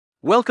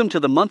Welcome to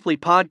the monthly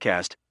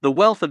podcast, The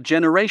Wealth of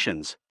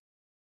Generations.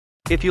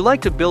 If you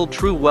like to build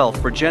true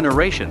wealth for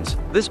generations,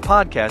 this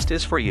podcast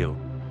is for you.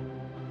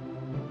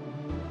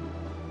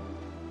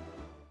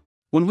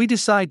 When we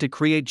decide to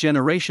create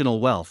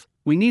generational wealth,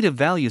 we need a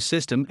value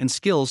system and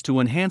skills to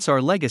enhance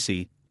our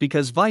legacy,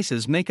 because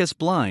vices make us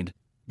blind,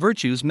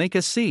 virtues make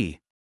us see.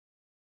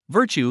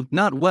 Virtue,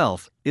 not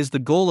wealth, is the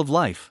goal of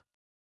life.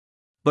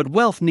 But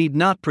wealth need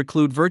not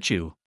preclude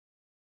virtue.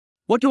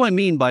 What do I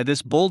mean by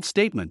this bold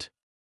statement?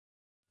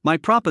 My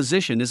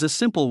proposition is a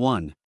simple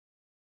one.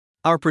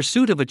 Our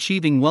pursuit of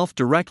achieving wealth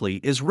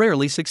directly is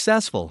rarely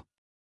successful.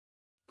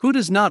 Who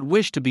does not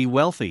wish to be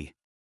wealthy?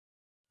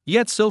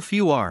 Yet so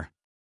few are.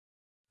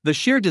 The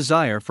sheer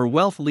desire for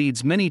wealth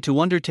leads many to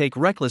undertake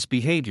reckless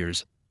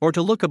behaviors, or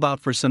to look about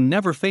for some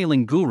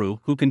never-failing guru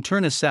who can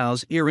turn a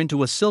sow's ear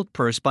into a silk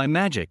purse by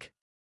magic.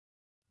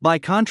 By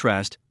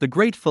contrast, the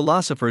great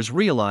philosophers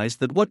realize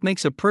that what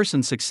makes a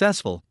person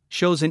successful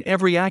shows in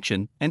every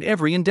action and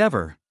every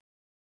endeavor.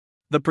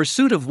 The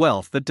pursuit of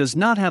wealth that does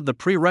not have the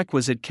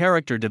prerequisite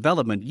character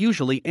development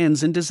usually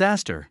ends in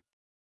disaster.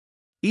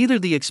 Either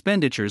the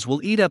expenditures will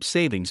eat up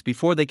savings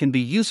before they can be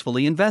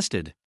usefully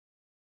invested,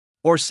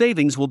 or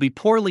savings will be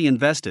poorly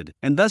invested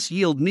and thus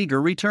yield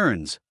meager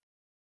returns.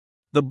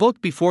 The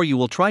book before you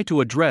will try to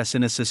address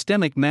in a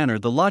systemic manner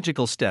the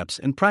logical steps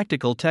and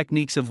practical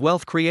techniques of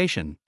wealth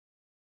creation.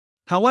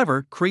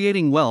 However,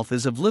 creating wealth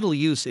is of little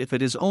use if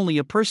it is only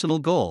a personal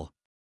goal.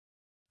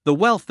 The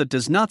wealth that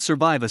does not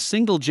survive a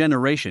single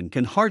generation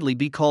can hardly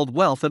be called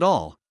wealth at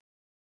all.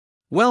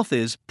 Wealth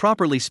is,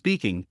 properly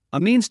speaking, a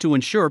means to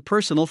ensure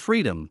personal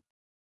freedom.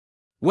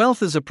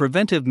 Wealth is a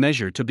preventive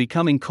measure to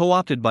becoming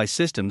co-opted by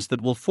systems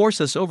that will force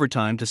us over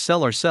time to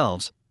sell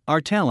ourselves, our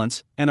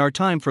talents, and our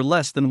time for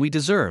less than we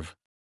deserve.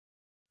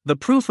 The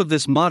proof of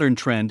this modern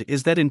trend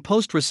is that in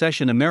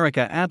post-recession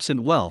America,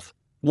 absent wealth,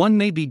 one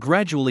may be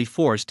gradually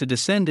forced to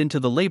descend into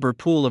the labor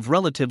pool of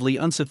relatively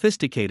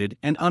unsophisticated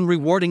and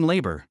unrewarding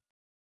labor.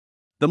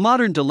 The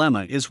modern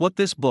dilemma is what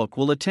this book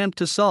will attempt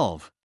to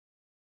solve.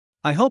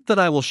 I hope that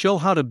I will show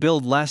how to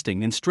build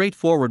lasting and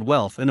straightforward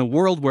wealth in a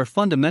world where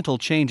fundamental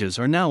changes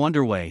are now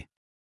underway.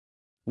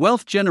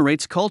 Wealth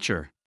generates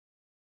culture.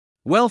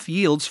 Wealth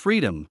yields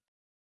freedom.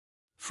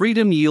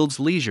 Freedom yields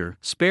leisure,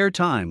 spare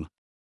time.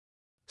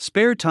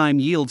 Spare time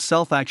yields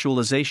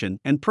self-actualization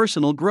and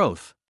personal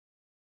growth.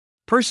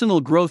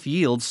 Personal growth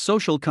yields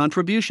social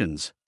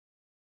contributions.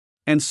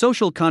 And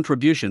social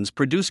contributions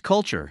produce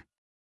culture.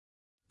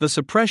 The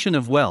suppression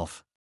of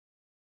wealth.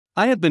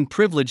 I have been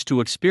privileged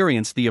to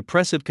experience the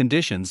oppressive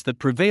conditions that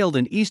prevailed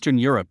in Eastern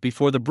Europe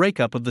before the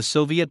breakup of the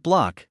Soviet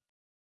bloc.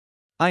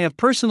 I have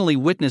personally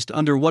witnessed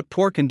under what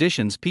poor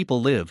conditions people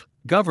live,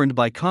 governed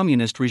by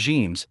communist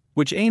regimes,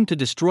 which aim to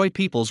destroy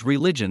people's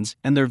religions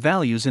and their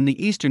values in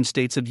the eastern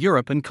states of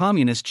Europe and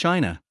communist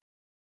China.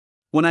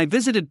 When I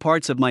visited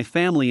parts of my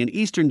family in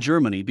Eastern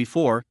Germany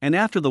before and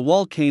after the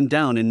wall came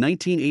down in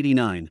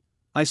 1989,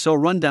 I saw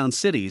rundown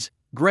cities,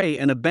 gray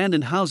and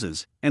abandoned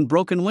houses, and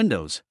broken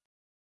windows.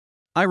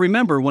 I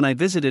remember when I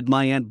visited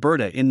my Aunt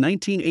Berta in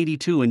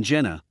 1982 in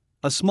Jena,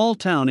 a small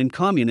town in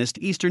communist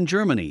Eastern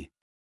Germany.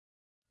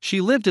 She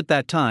lived at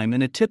that time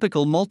in a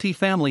typical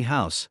multi-family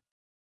house.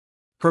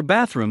 Her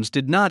bathrooms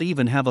did not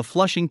even have a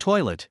flushing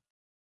toilet.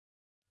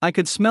 I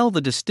could smell the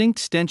distinct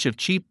stench of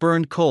cheap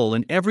burned coal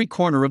in every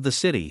corner of the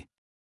city.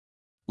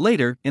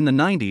 Later, in the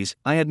 90s,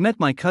 I had met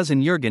my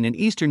cousin Jürgen in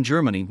Eastern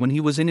Germany when he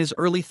was in his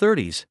early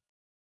 30s.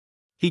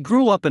 He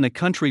grew up in a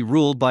country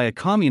ruled by a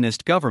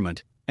communist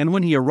government, and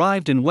when he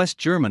arrived in West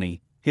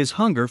Germany, his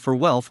hunger for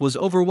wealth was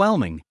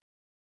overwhelming.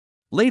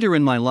 Later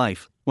in my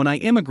life, when I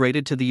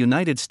immigrated to the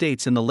United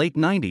States in the late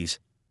 90s,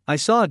 I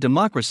saw a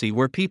democracy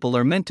where people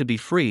are meant to be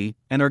free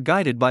and are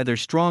guided by their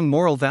strong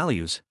moral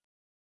values.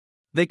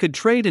 They could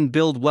trade and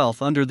build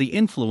wealth under the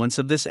influence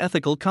of this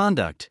ethical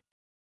conduct.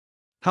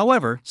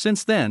 However,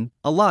 since then,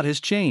 a lot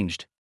has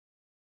changed.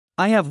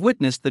 I have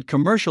witnessed that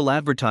commercial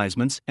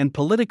advertisements and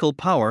political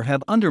power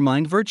have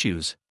undermined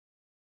virtues.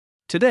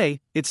 Today,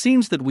 it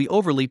seems that we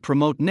overly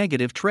promote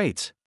negative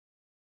traits.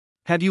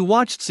 Have you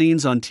watched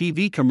scenes on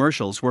TV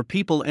commercials where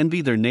people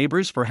envy their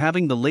neighbors for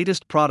having the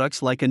latest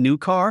products like a new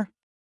car?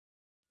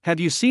 Have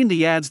you seen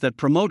the ads that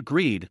promote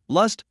greed,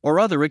 lust, or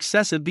other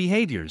excessive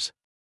behaviors?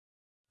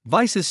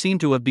 Vices seem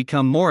to have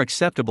become more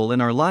acceptable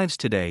in our lives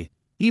today,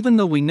 even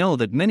though we know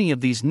that many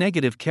of these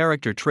negative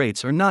character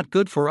traits are not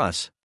good for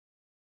us.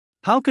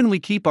 How can we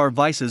keep our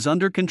vices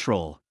under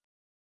control?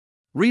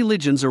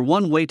 Religions are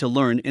one way to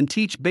learn and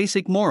teach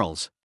basic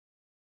morals.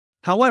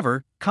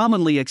 However,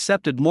 commonly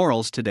accepted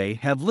morals today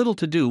have little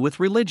to do with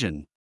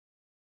religion.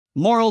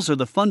 Morals are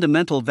the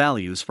fundamental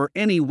values for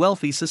any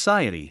wealthy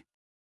society.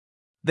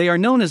 They are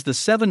known as the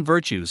 7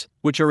 virtues,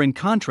 which are in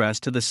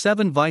contrast to the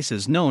 7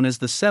 vices known as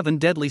the 7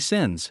 deadly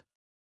sins.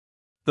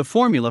 The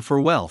formula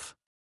for wealth.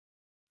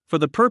 For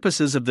the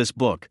purposes of this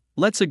book,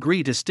 let's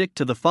agree to stick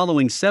to the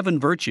following 7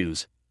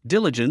 virtues: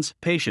 diligence,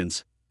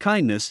 patience,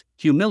 kindness,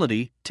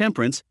 humility,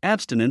 temperance,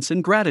 abstinence,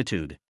 and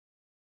gratitude.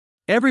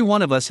 Every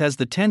one of us has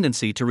the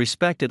tendency to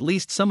respect at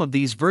least some of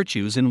these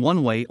virtues in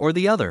one way or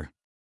the other.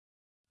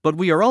 But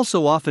we are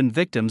also often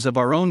victims of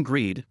our own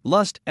greed,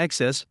 lust,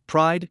 excess,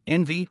 pride,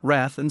 envy,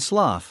 wrath, and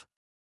sloth.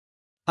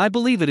 I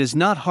believe it is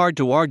not hard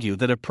to argue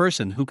that a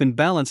person who can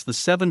balance the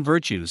 7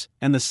 virtues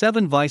and the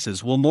 7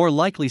 vices will more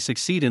likely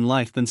succeed in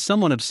life than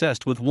someone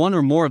obsessed with one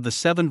or more of the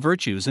 7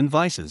 virtues and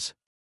vices.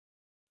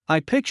 I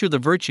picture the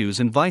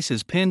virtues and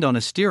vices pinned on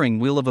a steering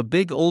wheel of a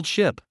big old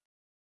ship.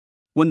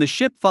 When the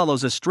ship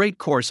follows a straight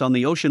course on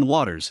the ocean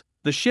waters,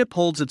 the ship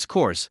holds its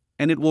course,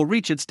 and it will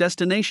reach its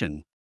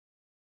destination.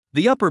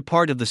 The upper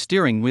part of the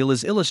steering wheel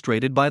is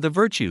illustrated by the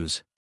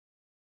virtues.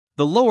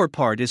 The lower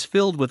part is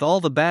filled with all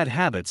the bad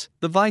habits,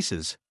 the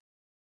vices.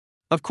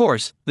 Of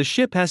course, the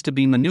ship has to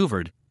be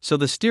maneuvered, so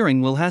the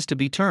steering wheel has to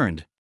be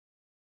turned.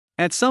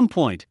 At some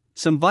point,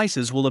 some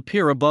vices will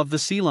appear above the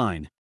sea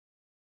line.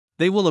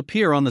 They will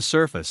appear on the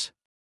surface.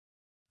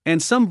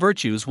 And some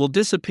virtues will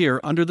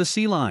disappear under the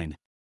sea line.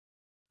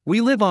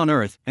 We live on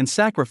Earth, and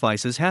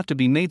sacrifices have to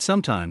be made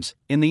sometimes.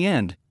 In the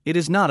end, it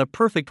is not a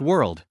perfect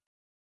world.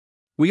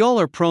 We all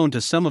are prone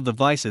to some of the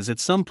vices at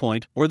some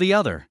point or the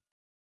other.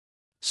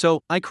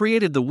 So, I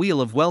created the Wheel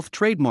of Wealth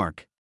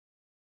trademark.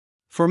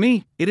 For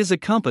me, it is a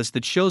compass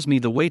that shows me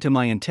the way to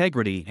my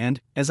integrity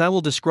and, as I will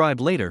describe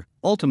later,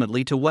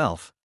 ultimately to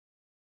wealth.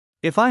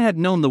 If I had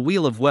known the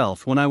Wheel of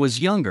Wealth when I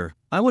was younger,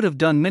 I would have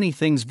done many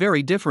things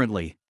very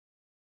differently.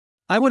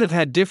 I would have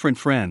had different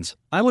friends,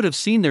 I would have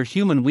seen their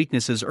human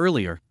weaknesses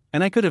earlier,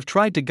 and I could have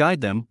tried to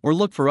guide them or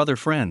look for other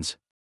friends.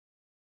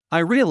 I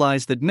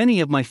realize that many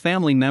of my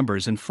family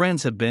members and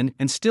friends have been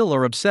and still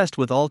are obsessed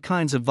with all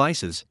kinds of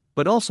vices,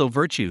 but also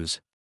virtues.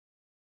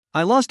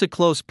 I lost a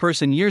close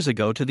person years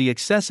ago to the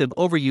excessive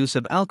overuse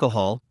of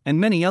alcohol and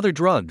many other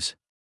drugs.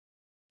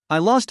 I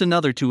lost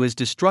another to his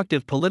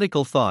destructive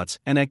political thoughts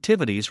and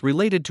activities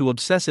related to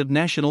obsessive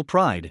national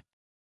pride.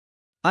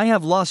 I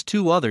have lost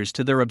 2 others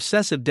to their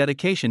obsessive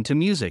dedication to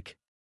music.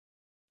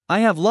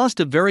 I have lost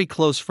a very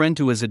close friend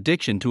to his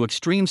addiction to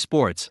extreme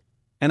sports,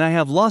 and I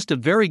have lost a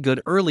very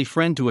good early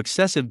friend to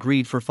excessive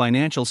greed for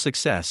financial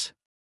success.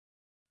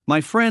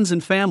 My friends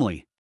and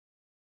family.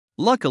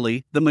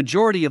 Luckily, the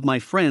majority of my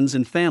friends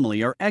and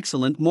family are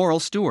excellent moral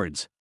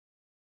stewards.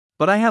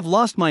 But I have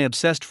lost my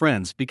obsessed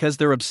friends because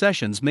their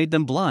obsessions made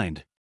them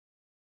blind.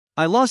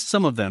 I lost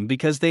some of them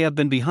because they have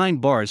been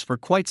behind bars for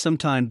quite some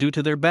time due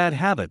to their bad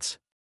habits.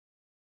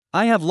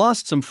 I have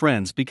lost some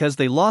friends because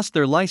they lost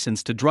their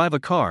license to drive a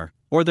car,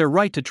 or their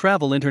right to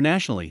travel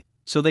internationally,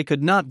 so they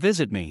could not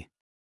visit me.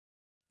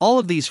 All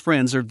of these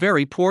friends are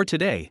very poor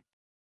today.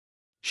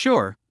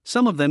 Sure,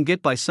 some of them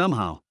get by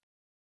somehow.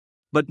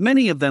 But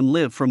many of them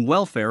live from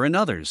welfare and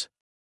others.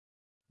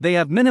 They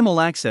have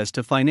minimal access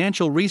to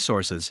financial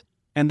resources,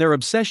 and their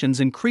obsessions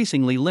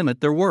increasingly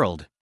limit their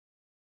world.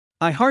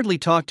 I hardly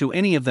talk to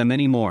any of them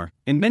anymore.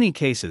 In many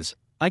cases,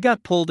 I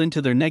got pulled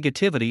into their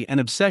negativity and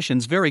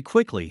obsessions very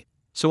quickly,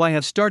 so I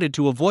have started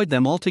to avoid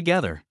them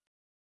altogether.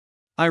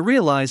 I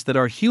realize that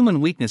our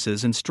human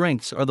weaknesses and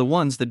strengths are the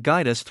ones that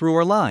guide us through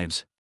our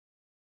lives.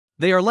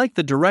 They are like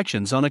the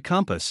directions on a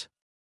compass.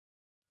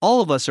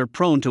 All of us are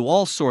prone to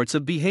all sorts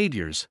of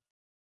behaviors.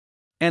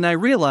 And I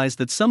realize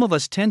that some of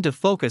us tend to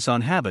focus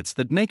on habits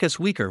that make us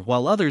weaker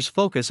while others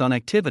focus on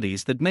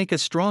activities that make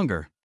us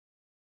stronger.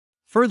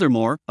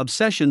 Furthermore,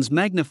 obsessions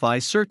magnify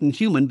certain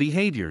human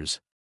behaviors.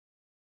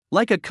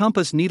 Like a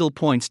compass needle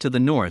points to the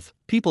north,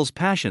 people's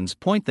passions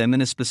point them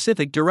in a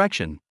specific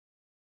direction.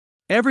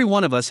 Every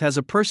one of us has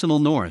a personal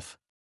north.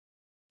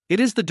 It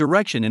is the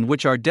direction in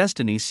which our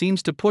destiny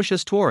seems to push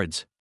us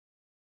towards.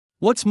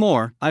 What's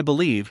more, I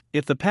believe,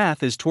 if the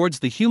path is towards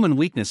the human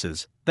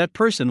weaknesses, that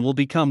person will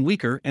become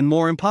weaker and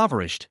more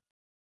impoverished.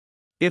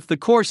 If the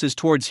course is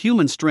towards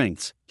human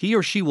strengths, he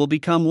or she will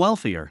become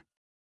wealthier.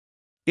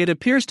 It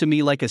appears to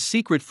me like a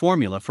secret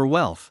formula for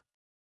wealth.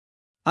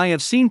 I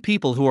have seen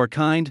people who are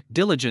kind,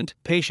 diligent,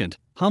 patient,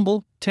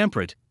 humble,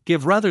 temperate,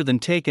 give rather than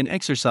take and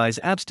exercise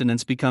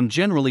abstinence become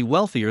generally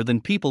wealthier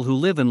than people who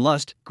live in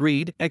lust,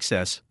 greed,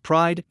 excess,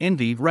 pride,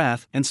 envy,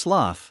 wrath, and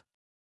sloth.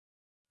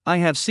 I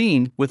have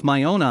seen, with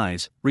my own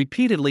eyes,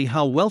 repeatedly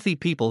how wealthy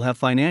people have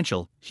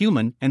financial,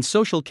 human, and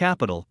social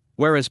capital,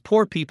 whereas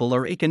poor people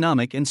are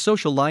economic and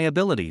social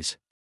liabilities.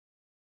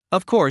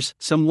 Of course,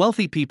 some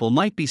wealthy people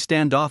might be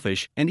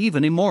standoffish and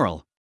even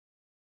immoral.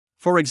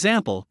 For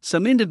example,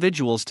 some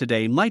individuals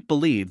today might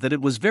believe that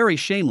it was very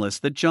shameless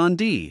that John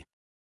D.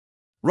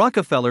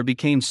 Rockefeller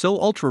became so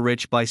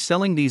ultra-rich by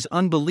selling these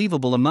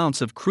unbelievable amounts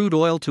of crude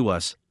oil to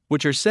us,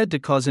 which are said to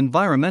cause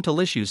environmental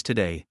issues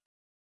today.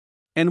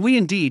 And we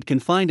indeed can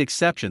find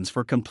exceptions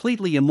for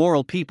completely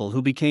immoral people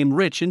who became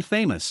rich and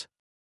famous.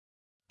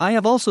 I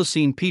have also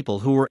seen people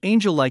who were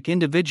angel-like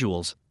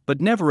individuals, but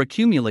never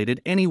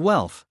accumulated any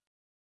wealth.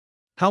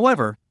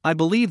 However, I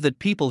believe that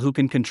people who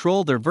can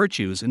control their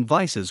virtues and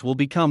vices will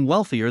become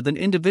wealthier than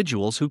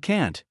individuals who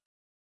can't.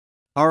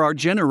 Are our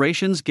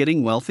generations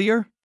getting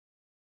wealthier?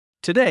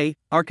 Today,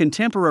 our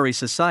contemporary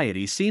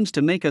society seems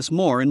to make us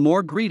more and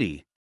more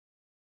greedy.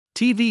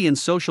 TV and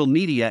social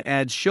media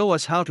ads show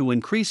us how to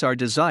increase our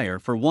desire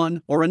for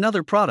one or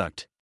another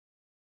product.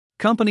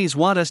 Companies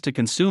want us to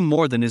consume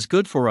more than is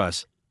good for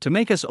us, to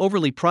make us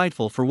overly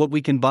prideful for what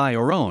we can buy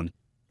or own,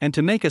 and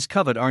to make us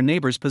covet our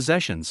neighbor's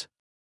possessions.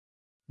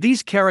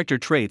 These character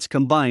traits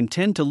combined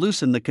tend to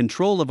loosen the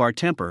control of our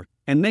temper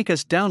and make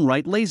us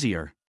downright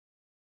lazier.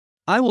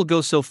 I will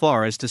go so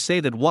far as to say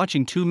that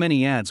watching too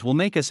many ads will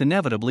make us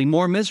inevitably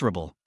more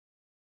miserable.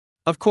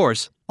 Of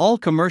course, all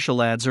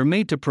commercial ads are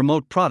made to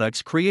promote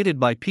products created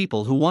by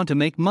people who want to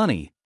make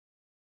money.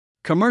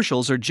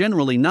 Commercials are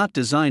generally not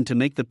designed to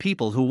make the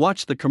people who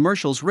watch the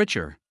commercials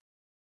richer.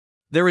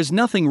 There is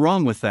nothing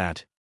wrong with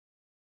that.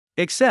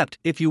 Except,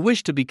 if you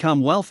wish to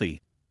become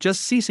wealthy,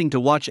 just ceasing to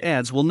watch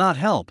ads will not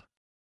help.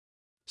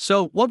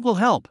 So, what will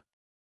help?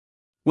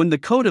 When the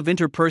code of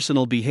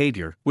interpersonal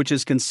behavior, which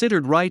is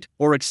considered right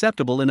or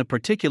acceptable in a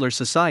particular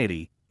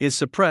society, is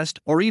suppressed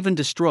or even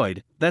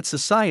destroyed, that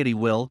society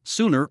will,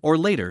 sooner or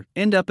later,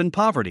 end up in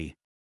poverty.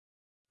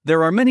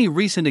 There are many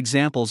recent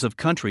examples of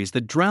countries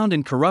that drowned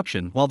in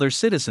corruption while their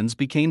citizens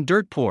became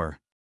dirt poor.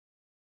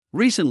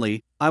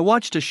 Recently, I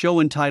watched a show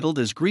entitled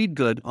Is Greed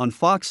Good on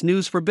Fox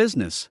News for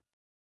Business.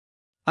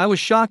 I was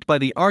shocked by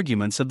the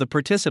arguments of the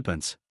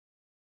participants.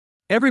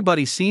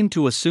 Everybody seemed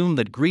to assume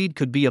that greed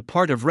could be a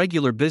part of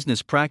regular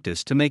business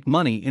practice to make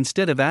money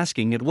instead of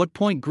asking at what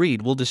point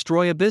greed will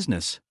destroy a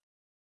business.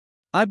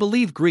 I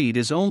believe greed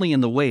is only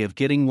in the way of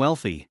getting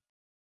wealthy.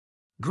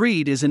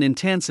 Greed is an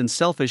intense and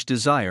selfish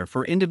desire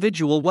for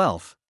individual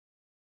wealth.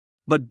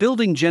 But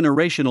building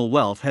generational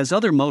wealth has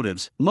other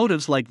motives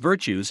like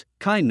virtues,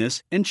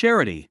 kindness, and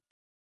charity.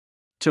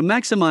 To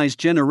maximize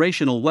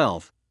generational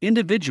wealth,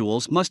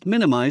 individuals must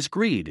minimize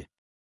greed.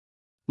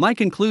 My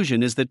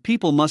conclusion is that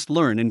people must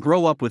learn and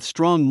grow up with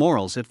strong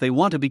morals if they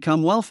want to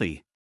become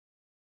wealthy.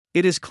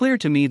 It is clear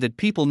to me that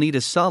people need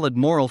a solid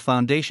moral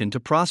foundation to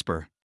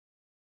prosper.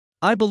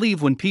 I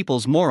believe when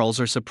people's morals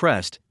are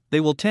suppressed, they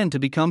will tend to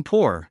become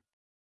poor.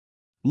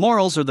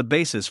 Morals are the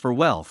basis for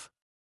wealth.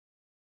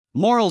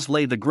 Morals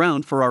lay the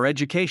ground for our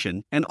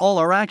education and all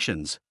our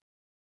actions.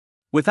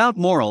 Without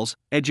morals,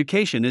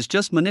 education is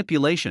just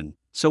manipulation,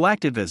 so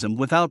activism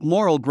without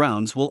moral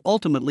grounds will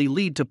ultimately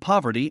lead to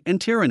poverty and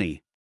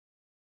tyranny.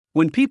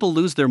 When people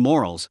lose their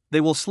morals,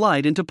 they will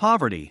slide into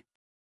poverty.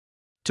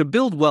 To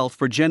build wealth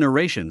for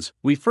generations,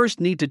 we first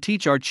need to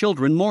teach our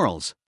children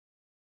morals.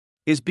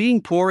 Is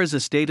being poor a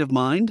state of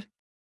mind?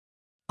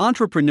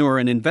 Entrepreneur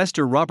and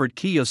investor Robert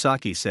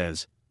Kiyosaki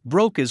says,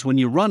 "Broke is when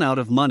you run out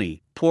of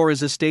money, poor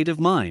is a state of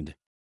mind."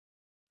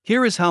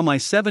 Here is how my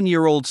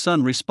 7-year-old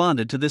son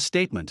responded to this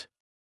statement.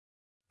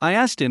 I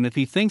asked him if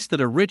he thinks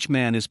that a rich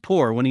man is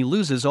poor when he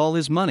loses all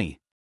his money.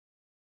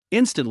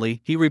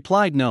 Instantly, he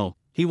replied no,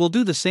 he will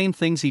do the same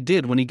things he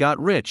did when he got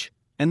rich,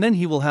 and then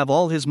he will have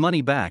all his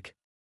money back.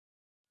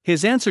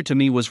 His answer to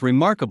me was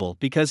remarkable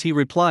because he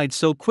replied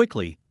so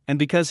quickly, and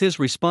because his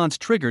response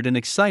triggered an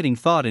exciting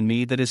thought in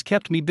me that has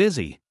kept me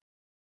busy.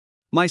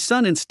 My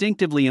son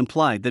instinctively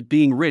implied that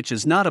being rich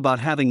is not about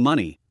having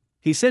money.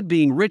 He said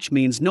being rich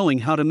means knowing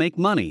how to make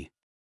money.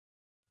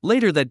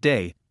 Later that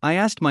day, I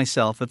asked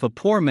myself if a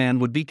poor man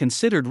would be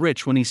considered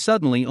rich when he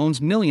suddenly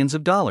owns millions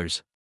of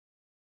dollars.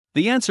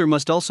 The answer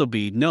must also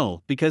be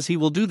no, because he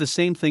will do the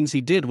same things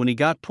he did when he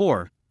got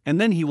poor, and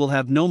then he will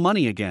have no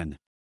money again.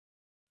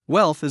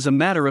 Wealth is a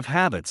matter of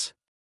habits.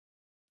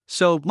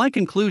 So, my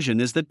conclusion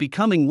is that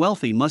becoming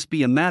wealthy must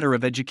be a matter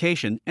of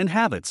education and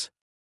habits.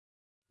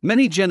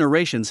 Many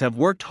generations have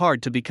worked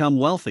hard to become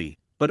wealthy,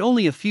 but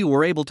only a few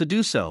were able to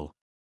do so.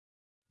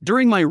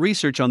 During my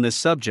research on this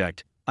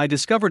subject, I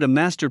discovered a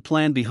master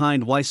plan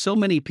behind why so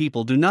many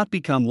people do not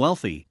become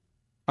wealthy.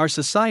 Our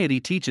society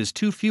teaches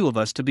too few of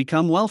us to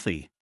become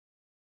wealthy.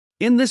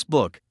 In this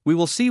book, we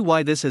will see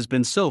why this has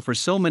been so for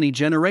so many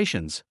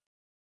generations.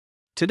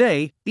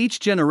 Today, each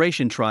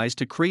generation tries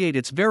to create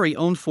its very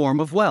own form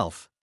of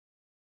wealth.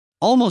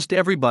 Almost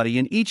everybody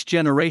in each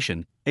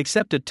generation,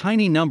 except a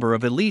tiny number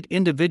of elite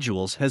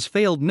individuals, has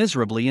failed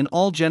miserably in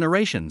all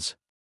generations.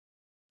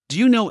 Do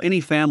you know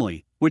any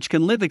family which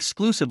can live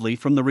exclusively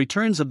from the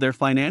returns of their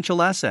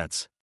financial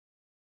assets?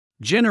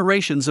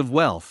 Generations of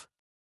wealth.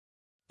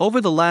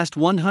 Over the last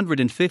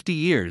 150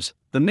 years,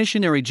 the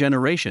missionary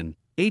generation,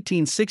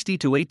 1860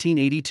 to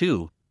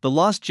 1882, the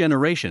lost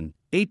generation,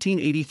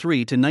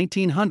 1883 to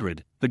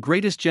 1900, the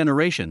greatest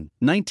generation,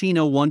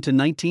 1901 to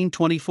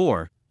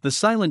 1924, the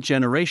silent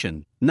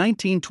generation,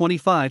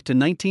 1925 to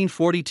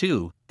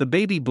 1942, the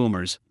baby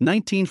boomers,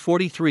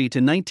 1943 to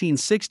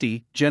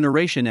 1960,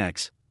 Generation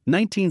X,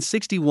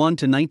 1961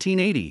 to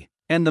 1980,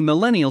 and the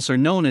millennials are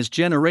known as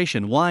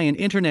Generation Y and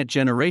Internet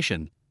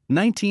generation,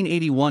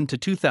 1981 to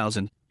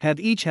 2000, have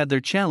each had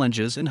their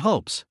challenges and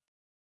hopes.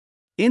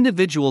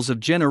 Individuals of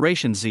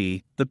Generation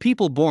Z, the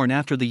people born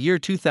after the year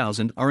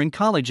 2000, are in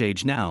college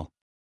age now.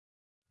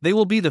 They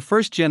will be the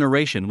first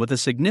generation with a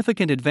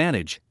significant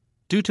advantage.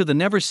 Due to the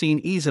never-seen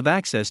ease of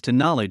access to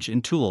knowledge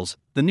and tools,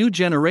 the new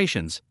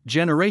generations,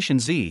 Generation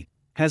Z,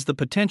 has the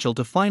potential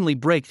to finally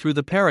break through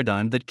the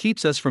paradigm that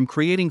keeps us from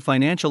creating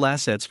financial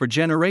assets for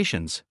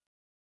generations.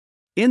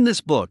 In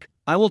this book,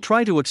 I will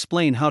try to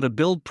explain how to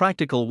build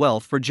practical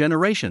wealth for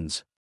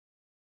generations.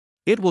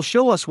 It will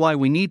show us why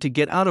we need to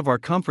get out of our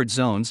comfort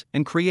zones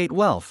and create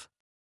wealth.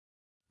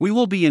 We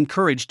will be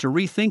encouraged to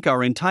rethink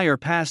our entire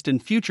past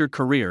and future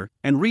career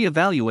and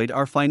reevaluate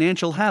our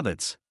financial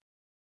habits.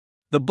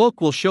 The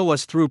book will show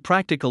us through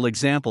practical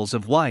examples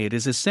of why it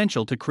is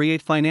essential to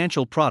create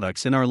financial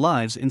products in our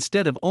lives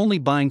instead of only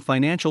buying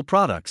financial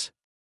products.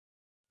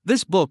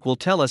 This book will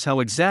tell us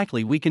how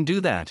exactly we can do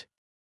that.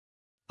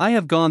 I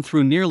have gone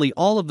through nearly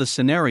all of the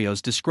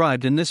scenarios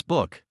described in this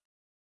book.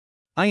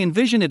 I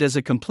envision it as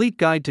a complete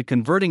guide to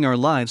converting our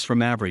lives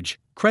from average,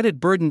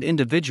 credit-burdened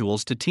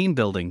individuals to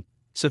team-building,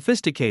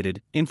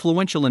 sophisticated,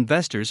 influential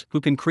investors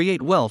who can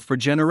create wealth for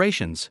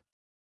generations.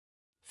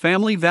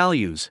 Family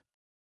values.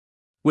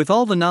 With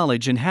all the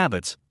knowledge and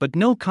habits, but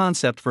no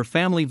concept for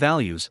family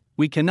values,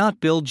 we cannot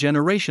build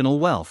generational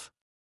wealth.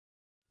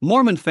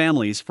 Mormon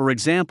families, for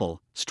example,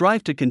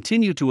 strive to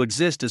continue to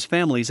exist as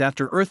families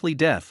after earthly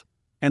death,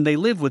 and they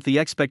live with the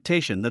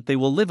expectation that they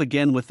will live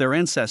again with their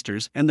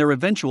ancestors and their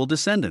eventual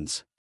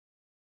descendants.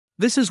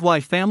 This is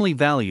why family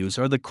values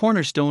are the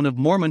cornerstone of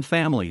Mormon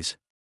families.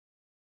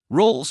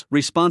 Roles,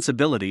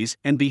 responsibilities,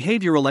 and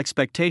behavioral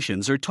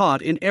expectations are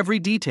taught in every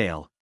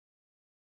detail.